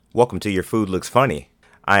Welcome to Your Food Looks Funny.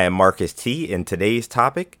 I am Marcus T, and today's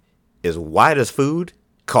topic is why does food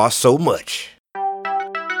cost so much?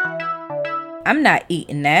 I'm not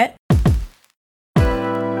eating that.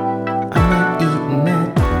 I'm not eating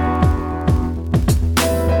that.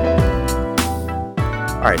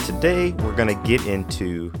 All right, today we're going to get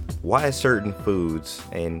into why certain foods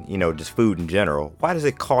and, just food in general, why does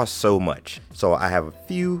it cost so much? So I have a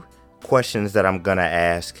few questions that I'm going to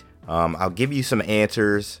ask. I'll give you some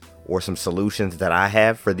answers or some solutions that I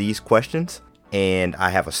have for these questions. And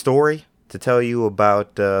I have a story to tell you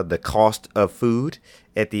about the cost of food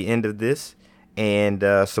at the end of this, and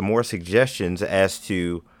some more suggestions as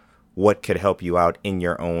to what could help you out in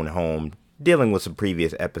your own home, dealing with some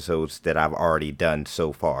previous episodes that I've already done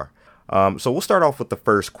so far. So we'll start off with the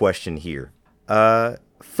first question here.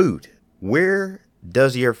 Food. Where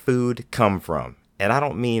does your food come from? And I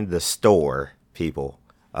don't mean the store, people.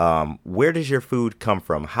 Where does your food come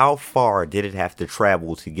from? How far did it have to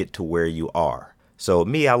travel to get to where you are? So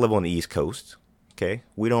me, I live on the East Coast. Okay.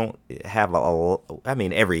 We don't have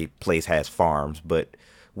every place has farms, but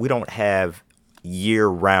we don't have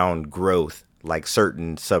year-round growth like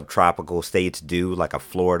certain subtropical states do, like a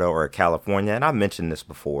Florida or a California. And I mentioned this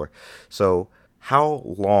before. So how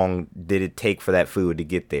long did it take for that food to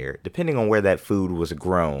get there? Depending on where that food was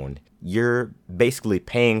grown, you're basically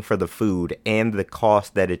paying for the food and the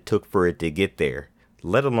cost that it took for it to get there,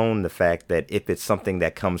 let alone the fact that if it's something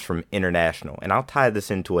that comes from international. And I'll tie this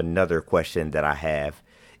into another question that I have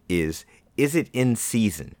is it in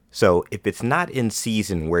season? So if it's not in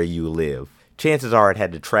season where you live, chances are it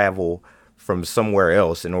had to travel from somewhere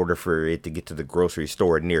else in order for it to get to the grocery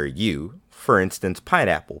store near you. For instance,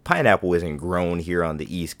 pineapple. Pineapple isn't grown here on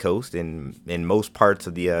the East Coast in most parts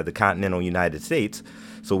of the continental United States.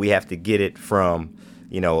 So we have to get it from,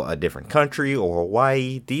 a different country or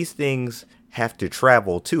Hawaii. These things have to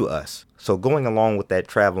travel to us. So going along with that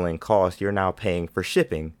traveling cost, you're now paying for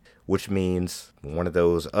shipping, which means one of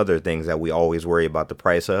those other things that we always worry about the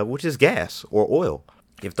price of, which is gas or oil.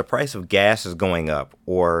 If the price of gas is going up,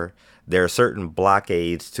 or there are certain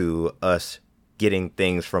blockades to us getting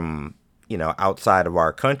things from, outside of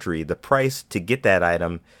our country, the price to get that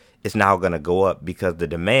item is now going to go up because the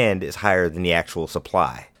demand is higher than the actual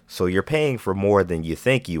supply. So you're paying for more than you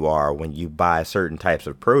think you are when you buy certain types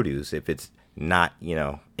of produce if it's not,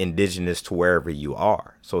 indigenous to wherever you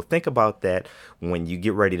are. So think about that when you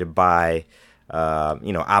get ready to buy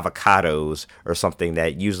avocados or something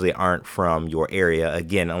that usually aren't from your area.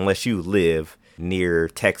 Again, unless you live near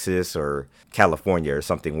Texas or California or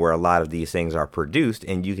something where a lot of these things are produced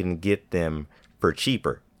and you can get them for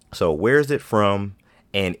cheaper. So where is it from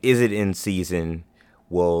and is it in season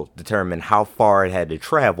will determine how far it had to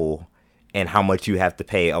travel and how much you have to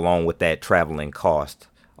pay along with that traveling cost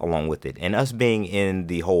along with it. And us being in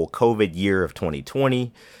the whole COVID year of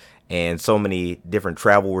 2020 and so many different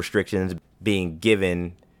travel restrictions being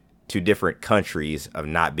given to different countries of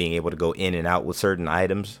not being able to go in and out with certain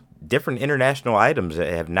items, different international items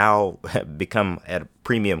have now become at a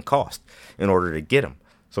premium cost in order to get them.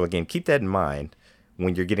 So again, keep that in mind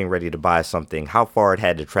when you're getting ready to buy something, how far it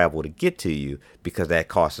had to travel to get to you, because that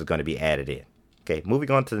cost is going to be added in. Okay, moving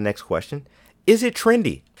on to the next question. Is it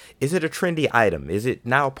trendy? Is it a trendy item? Is it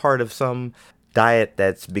now part of some diet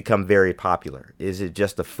that's become very popular? Is it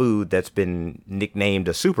just a food that's been nicknamed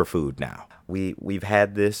a superfood now? We've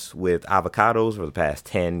had this with avocados for the past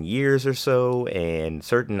 10 years or so, and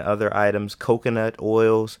certain other items, coconut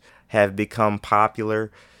oils, have become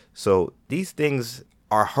popular. So these things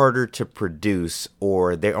are harder to produce,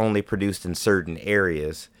 or they're only produced in certain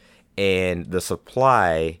areas, and the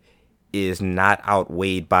supply is not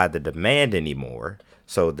outweighed by the demand anymore.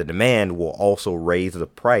 So the demand will also raise the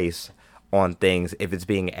price on things if it's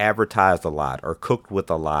being advertised a lot or cooked with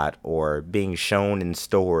a lot or being shown in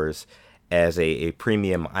stores as a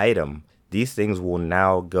premium item. These things will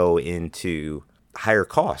now go into higher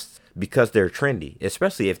costs because they're trendy,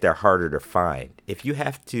 especially if they're harder to find. If you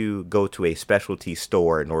have to go to a specialty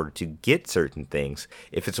store in order to get certain things,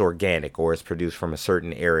 if it's organic or it's produced from a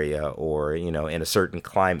certain area or, in a certain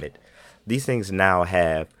climate, these things now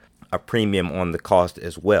have a premium on the cost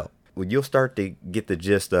as well. Well, you'll start to get the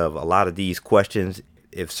gist of a lot of these questions.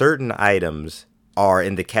 If certain items are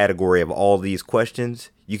in the category of all these questions,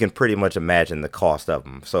 you can pretty much imagine the cost of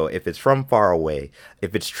them. So if it's from far away,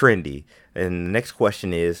 if it's trendy, and the next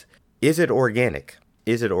question is it organic?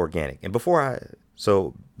 Is it organic? And before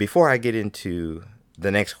I get into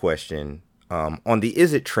the next question, on the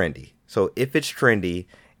is it trendy? So if it's trendy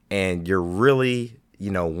and you're really,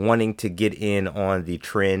 wanting to get in on the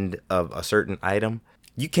trend of a certain item,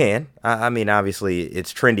 You can. I mean, obviously,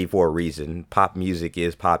 it's trendy for a reason. Pop music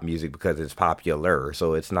is pop music because it's popular.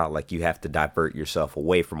 So it's not like you have to divert yourself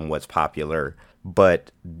away from what's popular.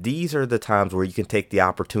 But these are the times where you can take the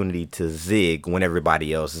opportunity to zig when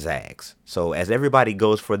everybody else zags. So as everybody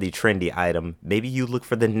goes for the trendy item, maybe you look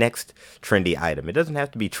for the next trendy item. It doesn't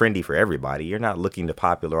have to be trendy for everybody. You're not looking to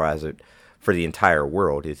popularize it for the entire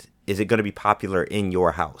world. Is it going to be popular in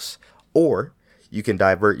your house? Or you can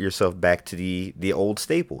divert yourself back to the old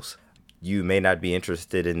staples. You may not be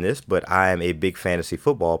interested in this, but I am a big fantasy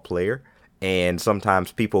football player, and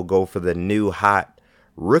sometimes people go for the new hot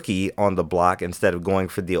rookie on the block instead of going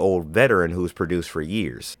for the old veteran who's produced for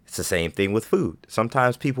years. It's the same thing with food.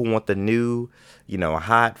 Sometimes people want the new,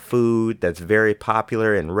 hot food that's very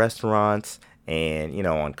popular in restaurants and,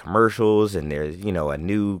 on commercials, and there's, a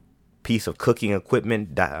new piece of cooking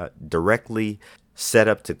equipment directly set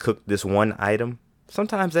up to cook this one item.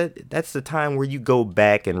 Sometimes that's the time where you go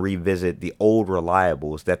back and revisit the old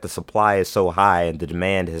reliables that the supply is so high and the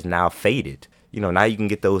demand has now faded. Now you can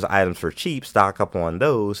get those items for cheap, stock up on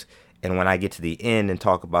those. And when I get to the end and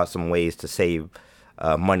talk about some ways to save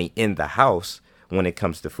money in the house when it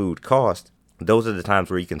comes to food cost, those are the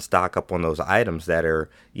times where you can stock up on those items that are,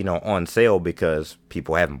 on sale because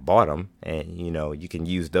people haven't bought them. And, you can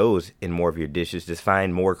use those in more of your dishes. Just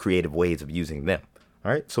find more creative ways of using them.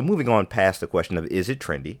 All right, so moving on past the question of is it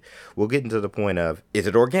trendy, we'll get into the point of is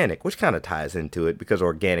it organic, which kind of ties into it because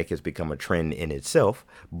organic has become a trend in itself.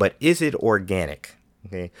 But is it organic?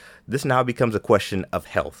 Okay, this now becomes a question of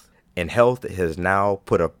health, and health has now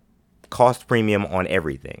put a cost premium on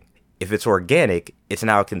everything. If it's organic, it's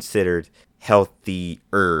now considered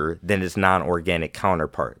healthier than its non-organic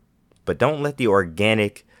counterpart. But don't let the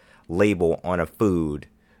organic label on a food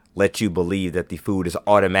let you believe that the food is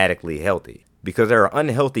automatically healthy. Because there are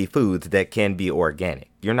unhealthy foods that can be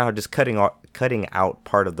organic. You're now just cutting out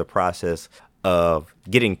part of the process of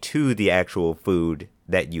getting to the actual food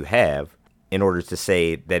that you have in order to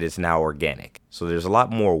say that it's now organic. So there's a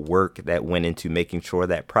lot more work that went into making sure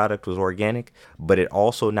that product was organic, but it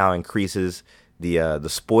also now increases the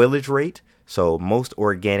spoilage rate. So most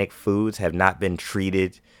organic foods have not been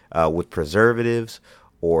treated with preservatives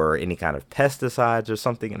or any kind of pesticides or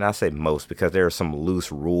something. And I say most because there are some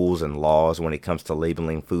loose rules and laws when it comes to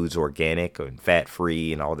labeling foods organic and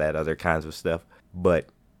fat-free and all that other kinds of stuff. But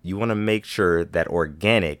you want to make sure that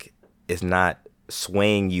organic is not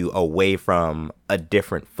swaying you away from a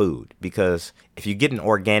different food. Because if you get an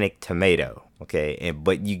organic tomato,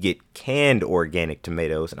 but you get canned organic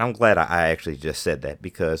tomatoes, and I'm glad I actually just said that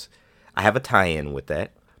because I have a tie-in with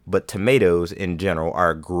that. But tomatoes in general are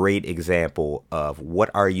a great example of what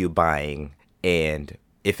are you buying and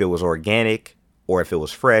if it was organic or if it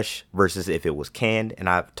was fresh versus if it was canned. And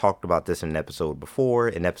I've talked about this in an episode before,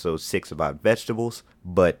 in episode 6 about vegetables.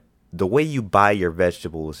 But the way you buy your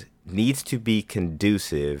vegetables needs to be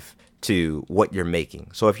conducive to what you're making.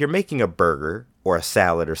 So if you're making a burger or a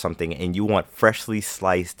salad or something and you want freshly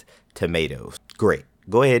sliced tomatoes, great.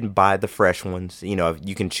 Go ahead and buy the fresh ones.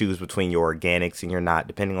 You can choose between your organics and your not,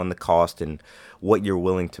 depending on the cost and what you're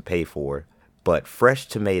willing to pay for. But fresh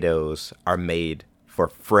tomatoes are made for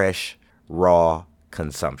fresh, raw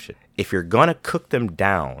consumption. If you're going to cook them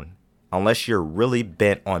down, unless you're really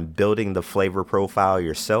bent on building the flavor profile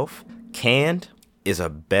yourself, canned is a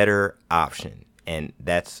better option. And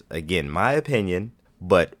that's, again, my opinion.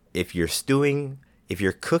 But if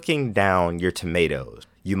you're cooking down your tomatoes,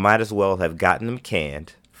 you might as well have gotten them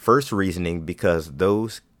canned. First reasoning, because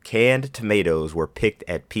those canned tomatoes were picked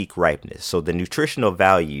at peak ripeness. So the nutritional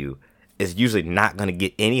value is usually not going to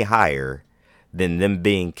get any higher than them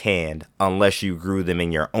being canned unless you grew them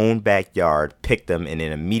in your own backyard, picked them, and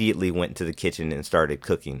then immediately went to the kitchen and started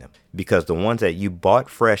cooking them. Because the ones that you bought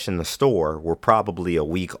fresh in the store were probably a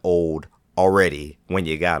week old already when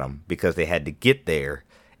you got them because they had to get there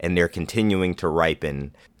and they're continuing to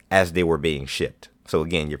ripen as they were being shipped. So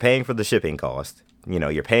again, you're paying for the shipping cost.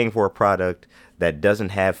 You're paying for a product that doesn't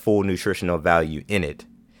have full nutritional value in it.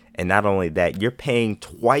 And not only that, you're paying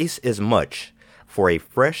twice as much for a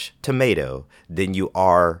fresh tomato than you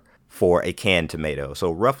are for a canned tomato.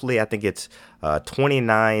 So roughly, I think it's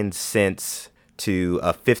 29 cents to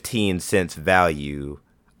a 15 cents value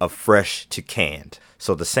of fresh to canned.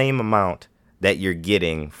 So the same amount that you're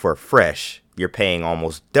getting for fresh, you're paying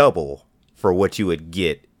almost double for what you would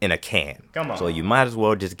get in a can. Come on. So you might as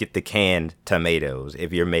well just get the canned tomatoes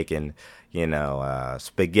if you're making,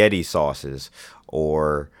 spaghetti sauces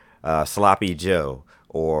or sloppy Joe,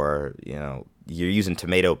 or, you're using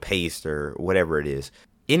tomato paste or whatever it is.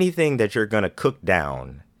 Anything that you're going to cook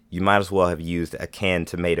down, you might as well have used a canned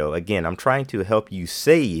tomato. Again, I'm trying to help you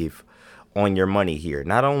save on your money here.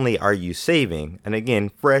 Not only are you saving, and again,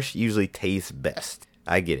 fresh usually tastes best.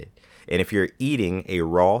 I get it. And if you're eating a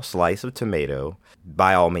raw slice of tomato,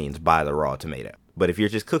 by all means, buy the raw tomato. But if you're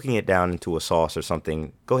just cooking it down into a sauce or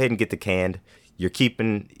something, go ahead and get the canned. You're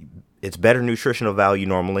keeping, it's better nutritional value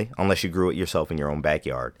normally, unless you grew it yourself in your own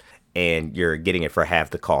backyard. And you're getting it for half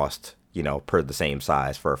the cost, per the same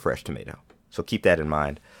size for a fresh tomato. So keep that in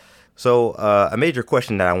mind. So a major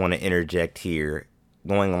question that I want to interject here,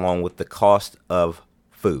 going along with the cost of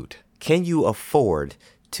food. Can you afford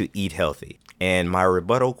to eat healthy? And my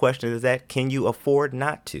rebuttal question is that, can you afford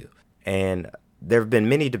not to? And there have been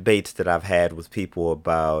many debates that I've had with people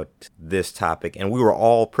about this topic, and we were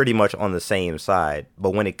all pretty much on the same side.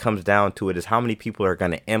 But when it comes down to it, is how many people are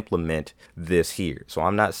going to implement this here. So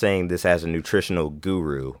I'm not saying this as a nutritional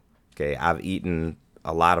guru. Okay, I've eaten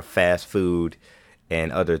a lot of fast food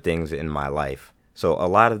and other things in my life. So a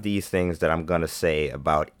lot of these things that I'm going to say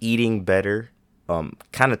about eating better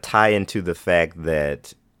kind of tie into the fact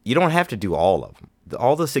that you don't have to do all of them.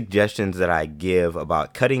 All the suggestions that I give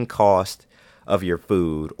about cutting cost of your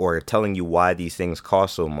food or telling you why these things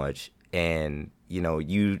cost so much and,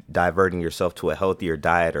 you diverting yourself to a healthier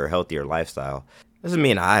diet or a healthier lifestyle doesn't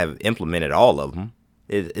mean I have implemented all of them.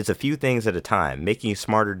 It's a few things at a time. Making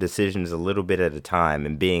smarter decisions a little bit at a time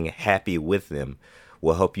and being happy with them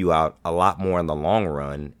will help you out a lot more in the long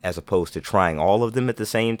run, as opposed to trying all of them at the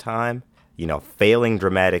same time, failing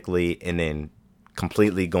dramatically and then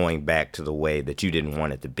completely going back to the way that you didn't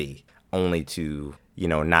want it to be, only to,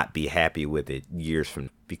 not be happy with it years from now.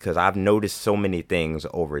 Because I've noticed so many things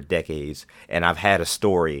over decades, and I've had a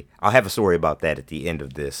story. I'll have a story about that at the end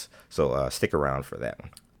of this, so stick around for that one.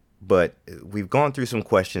 But we've gone through some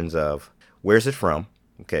questions of where's it from?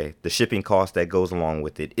 Okay, the shipping cost that goes along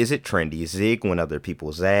with it. Is it trendy? Zig when other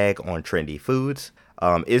people zag on trendy foods?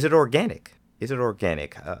 Is it organic?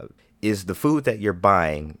 Is the food that you're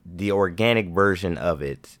buying the organic version of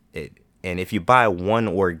it? And if you buy one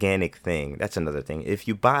organic thing, that's another thing. If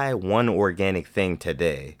you buy one organic thing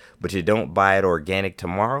today, but you don't buy it organic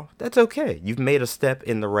tomorrow, that's okay. You've made a step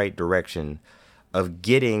in the right direction of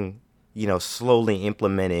getting, slowly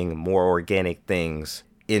implementing more organic things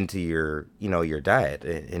into your diet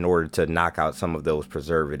in order to knock out some of those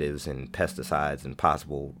preservatives and pesticides and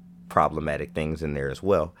possible problematic things in there as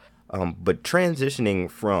well. But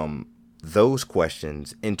transitioning from those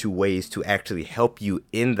questions into ways to actually help you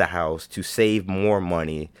in the house to save more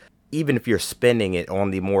money, even if you're spending it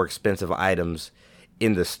on the more expensive items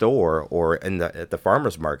in the store or at the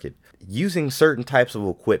farmer's market, using certain types of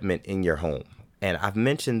equipment in your home. And I've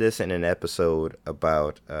mentioned this in an episode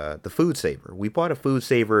about the Food Saver. We bought a Food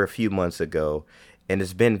Saver a few months ago, and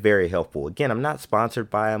it's been very helpful. Again, I'm not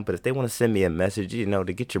sponsored by them, but if they want to send me a message,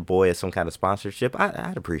 to get your boy some kind of sponsorship,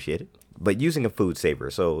 I'd appreciate it. But using a Food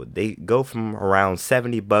Saver, so they go from around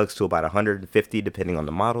 $70 to about $150, depending on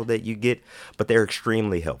the model that you get, but they're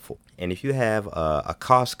extremely helpful. And if you have a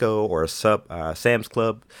Costco or a Sam's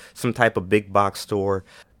Club, some type of big box store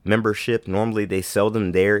membership, normally they sell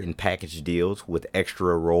them there in package deals with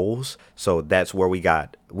extra rolls. So that's where we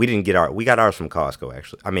got ours from Costco,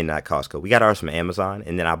 actually. I mean, not Costco. We got ours from Amazon,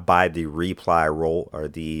 and then I buy the resupply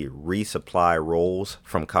rolls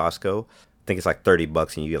from Costco. I think it's like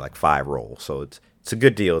 $30 and you get like 5 rolls. So it's a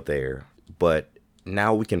good deal there. But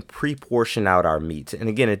now we can pre-portion out our meats. And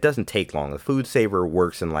again, it doesn't take long. The Food Saver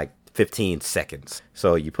works in like 15 seconds.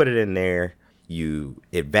 So you put it in there,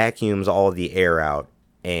 it vacuums all the air out.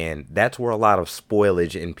 And that's where a lot of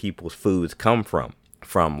spoilage in people's foods come from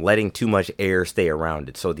letting too much air stay around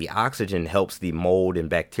it. So the oxygen helps the mold and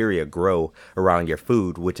bacteria grow around your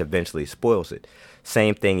food, which eventually spoils it.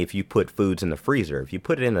 Same thing if you put foods in the freezer. If you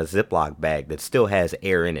put it in a Ziploc bag that still has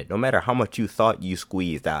air in it, no matter how much you thought you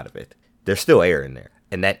squeezed out of it, there's still air in there.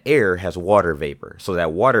 And that air has water vapor. So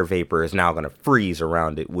that water vapor is now going to freeze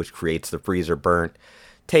around it, which creates the freezer burnt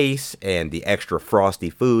taste and the extra frosty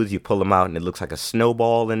foods. You pull them out and it looks like a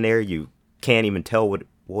snowball in there. You can't even tell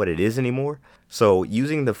what it is anymore. So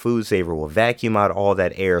using the Food Saver will vacuum out all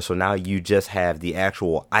that air. So now you just have the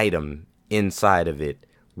actual item inside of it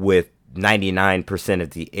with 99%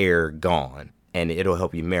 of the air gone. And it'll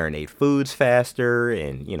help you marinate foods faster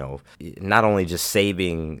and, not only just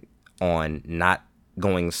saving on not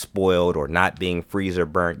going spoiled or not being freezer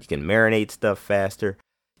burnt, you can marinate stuff faster.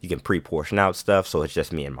 You can pre-portion out stuff, so it's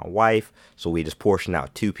just me and my wife. So we just portion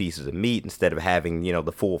out 2 pieces of meat instead of having,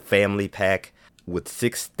 the full family pack with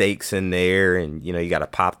 6 steaks in there. And, you got to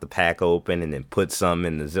pop the pack open and then put some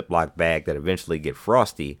in the Ziploc bag that eventually get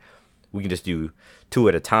frosty. We can just do 2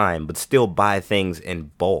 at a time, but still buy things in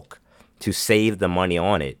bulk to save the money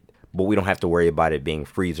on it, but we don't have to worry about it being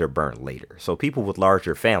freezer burnt later. So people with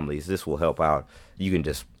larger families, this will help out. You can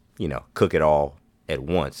just, cook it all at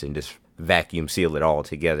once and just vacuum seal it all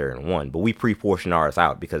together in one. But we pre-portion ours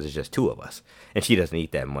out because it's just two of us, and she doesn't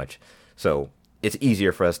eat that much. So it's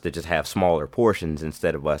easier for us to just have smaller portions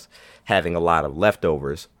instead of us having a lot of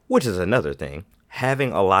leftovers, which is another thing.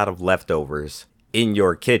 Having a lot of leftovers in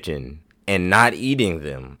your kitchen and not eating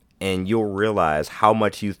them, and you'll realize how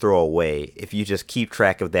much you throw away if you just keep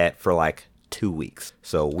track of that for like 2 weeks.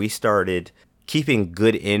 So we started keeping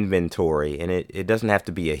good inventory, and it doesn't have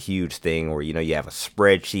to be a huge thing where, you have a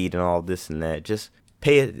spreadsheet and all this and that. Just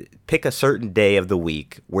pick a certain day of the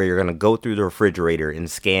week where you're going to go through the refrigerator and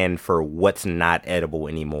scan for what's not edible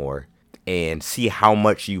anymore and see how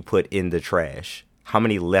much you put in the trash, how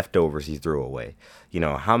many leftovers you threw away,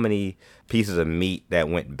 how many pieces of meat that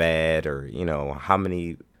went bad, or, how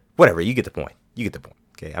many, whatever. You get the point.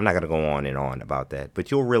 Okay. I'm not going to go on and on about that, but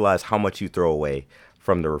you'll realize how much you throw away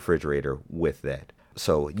from the refrigerator with that.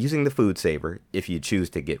 So using the food saver, if you choose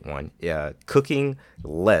to get one, cooking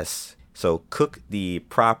less. So cook the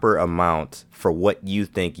proper amount for what you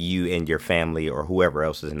think you and your family or whoever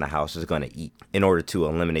else is in the house is going to eat in order to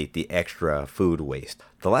eliminate the extra food waste.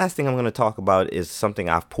 The last thing I'm going to talk about is something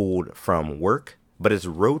I've pulled from work, but it's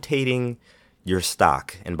rotating your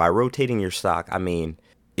stock. And by rotating your stock, I mean,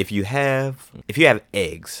 if you have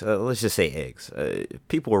eggs, let's just say eggs.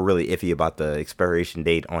 People are really iffy about the expiration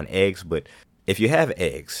date on eggs, but if you have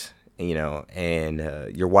eggs, and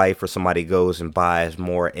your wife or somebody goes and buys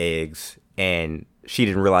more eggs and she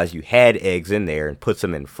didn't realize you had eggs in there and puts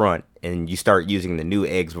them in front, and you start using the new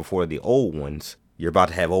eggs before the old ones, you're about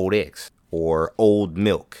to have old eggs or old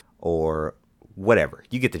milk or whatever.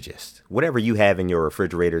 You get the gist. Whatever you have in your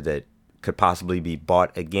refrigerator that could possibly be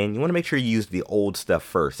bought again, you want to make sure you use the old stuff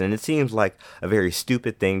first. And it seems like a very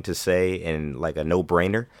stupid thing to say and like a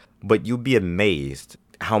no-brainer, but you'll be amazed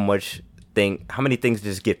how many things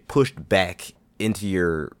just get pushed back into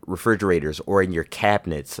your refrigerators or in your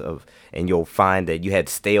cabinets and you'll find that you had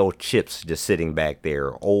stale chips just sitting back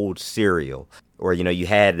there, old cereal, or you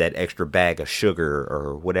had that extra bag of sugar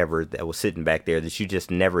or whatever that was sitting back there that you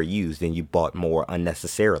just never used and you bought more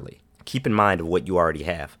unnecessarily. Keep in mind of what you already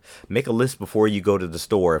have. Make a list before you go to the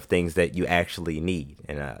store of things that you actually need.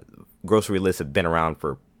 And grocery lists have been around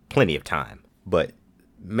for plenty of time, but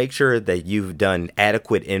make sure that you've done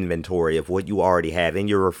adequate inventory of what you already have in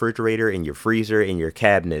your refrigerator, in your freezer, in your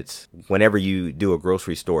cabinets whenever you do a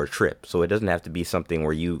grocery store trip. So it doesn't have to be something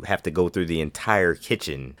where you have to go through the entire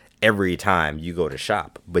kitchen every time you go to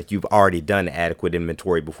shop, but you've already done adequate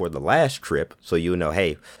inventory before the last trip. So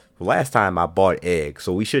hey, last time I bought eggs,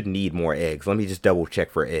 so we shouldn't need more eggs. Let me just double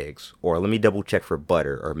check for eggs, or let me double check for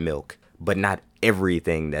butter or milk, but not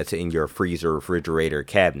everything that's in your freezer, refrigerator,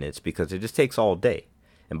 cabinets, because it just takes all day.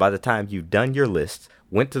 And by the time you've done your list,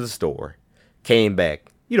 went to the store, came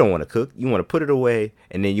back, you don't want to cook. You want to put it away,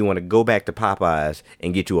 and then you want to go back to Popeyes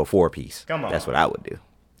and get you a 4-piece. Come on. That's what I would do.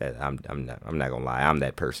 I'm not gonna lie. I'm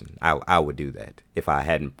that person. I would do that if I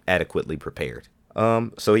hadn't adequately prepared.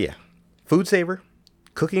 So yeah, food saver,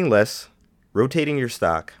 cooking less, rotating your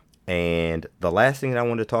stock, and the last thing that I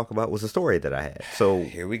wanted to talk about was a story that I had. So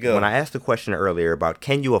here we go. When I asked the question earlier about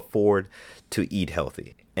can you afford to eat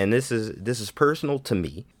healthy, and this is personal to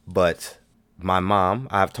me, but my mom,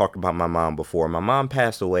 I've talked about my mom before. My mom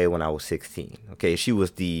passed away when I was 16. Okay, she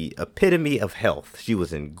was the epitome of health. She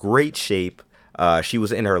was in great shape. She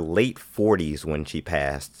was in her late 40s when she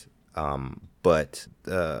passed, but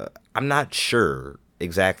I'm not sure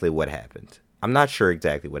exactly what happened.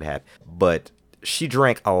 But she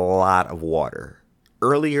drank a lot of water.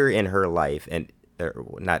 Earlier in her life,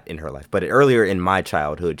 not in her life, but earlier in my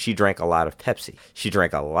childhood, she drank a lot of Pepsi.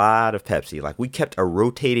 Like, we kept a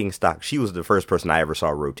rotating stock. She was the first person I ever saw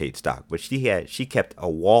rotate stock, but she kept a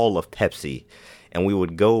wall of Pepsi, and we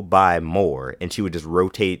would go buy more, and she would just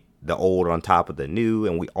rotate the old on top of the new,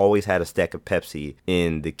 and we always had a stack of Pepsi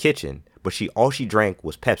in the kitchen, but all she drank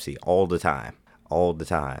was Pepsi all the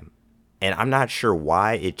time. And I'm not sure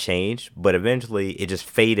why it changed, but eventually it just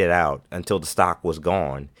faded out until the stock was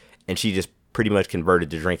gone, and she just pretty much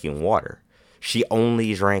converted to drinking water. She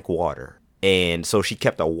only drank water. And so she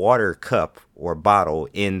kept a water cup or bottle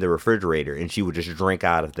in the refrigerator, and she would just drink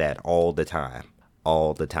out of that all the time.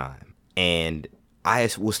 And I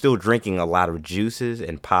was still drinking a lot of juices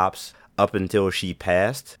and pops up until she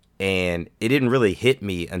passed. And it didn't really hit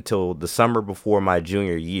me until the summer before my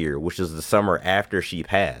junior year, which is the summer after she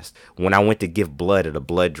passed, when I went to give blood at a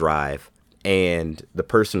blood drive. And the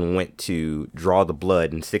person went to draw the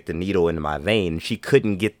blood and stick the needle into my vein. She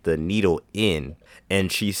couldn't get the needle in.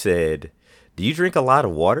 And she said, "Do you drink a lot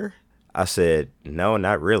of water?" I said, no,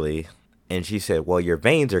 not really. And she said, well, your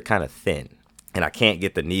veins are kind of thin and I can't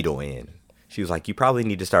get the needle in. She was like, you probably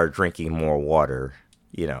need to start drinking more water,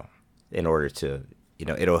 in order to,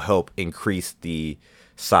 it'll help increase the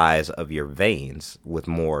size of your veins with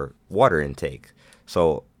more water intake.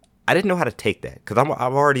 So I didn't know how to take that because I've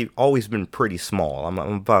already always been pretty small. I'm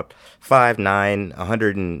about 5'9",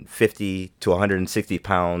 150 to 160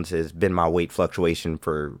 pounds has been my weight fluctuation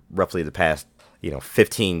for roughly the past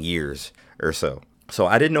 15 years or so. So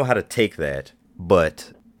I didn't know how to take that,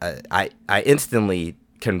 but I instantly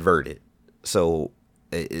converted. So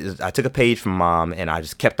I took a page from Mom and I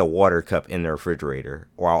just kept a water cup in the refrigerator,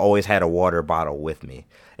 or I always had a water bottle with me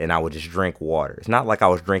and I would just drink water. It's not like I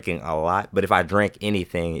was drinking a lot, but if I drank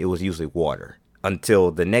anything, it was usually water.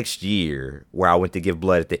 Until the next year where I went to give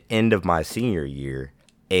blood at the end of my senior year,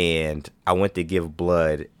 and I went to give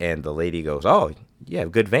blood and the lady goes, oh, you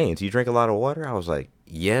have good veins. You drink a lot of water? I was like,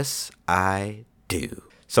 yes, I do.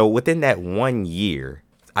 So within that 1 year,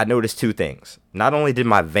 I noticed two things. Not only did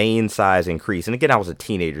my vein size increase, and again, I was a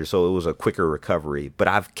teenager, so it was a quicker recovery, but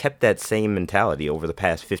I've kept that same mentality over the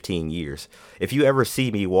past 15 years. If you ever see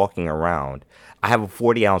me walking around, I have a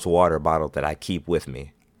 40-ounce water bottle that I keep with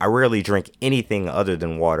me. I rarely drink anything other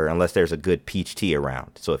than water unless there's a good peach tea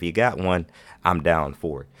around. So if you got one, I'm down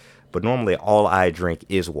for it. But normally all I drink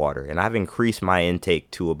is water, and I've increased my intake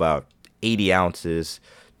to about 80 ounces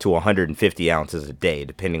to 150 ounces a day,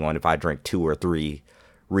 depending on if I drink 2 or 3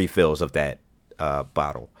 refills of that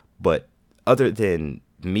bottle. But other than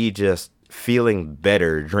me just feeling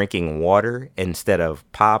better drinking water instead of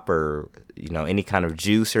pop or any kind of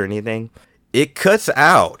juice or anything, it cuts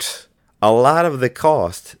out a lot of the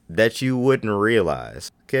cost that you wouldn't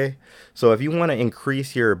realize. Okay, so if you want to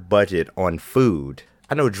increase your budget on food,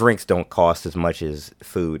 I know drinks don't cost as much as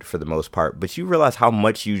food for the most part, but you realize how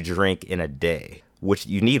much you drink in a day, which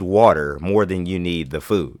you need water more than you need the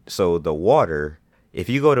food. So the water, if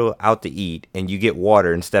you go out to eat and you get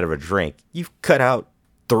water instead of a drink, you've cut out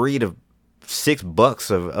 $3 to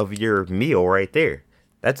 $6 of your meal right there.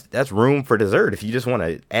 That's room for dessert if you just want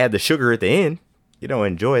to add the sugar at the end.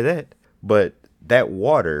 Enjoy that. But that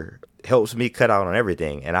water helps me cut out on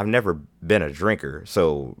everything, and I've never been a drinker,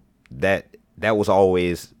 so that was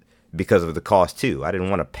always because of the cost too. I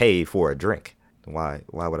didn't want to pay for a drink. Why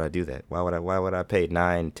would I do that? Why would I pay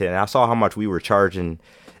 $9, $10? I saw how much we were charging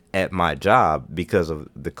at my job because of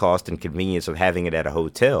the cost and convenience of having it at a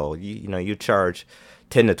hotel. You charge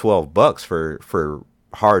 $10 to $12 for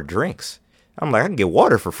hard drinks. I'm like, I can get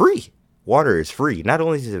water for free. Water is free. Not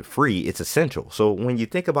only is it free, it's essential. So when you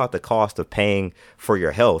think about the cost of paying for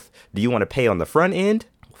your health, do you want to pay on the front end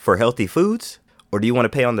for healthy foods, or do you want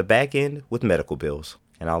to pay on the back end with medical bills?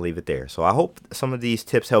 And I'll leave it there. So I hope some of these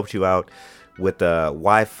tips helped you out with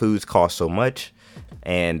why foods cost so much,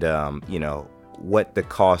 and what the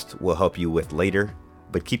cost will help you with later.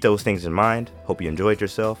 But keep those things in mind. Hope you enjoyed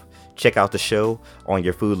yourself. Check out the show on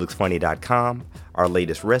yourfoodlooksfunny.com. Our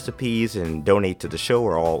latest recipes and donate to the show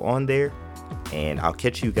are all on there. And I'll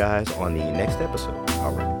catch you guys on the next episode.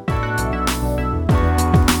 All right.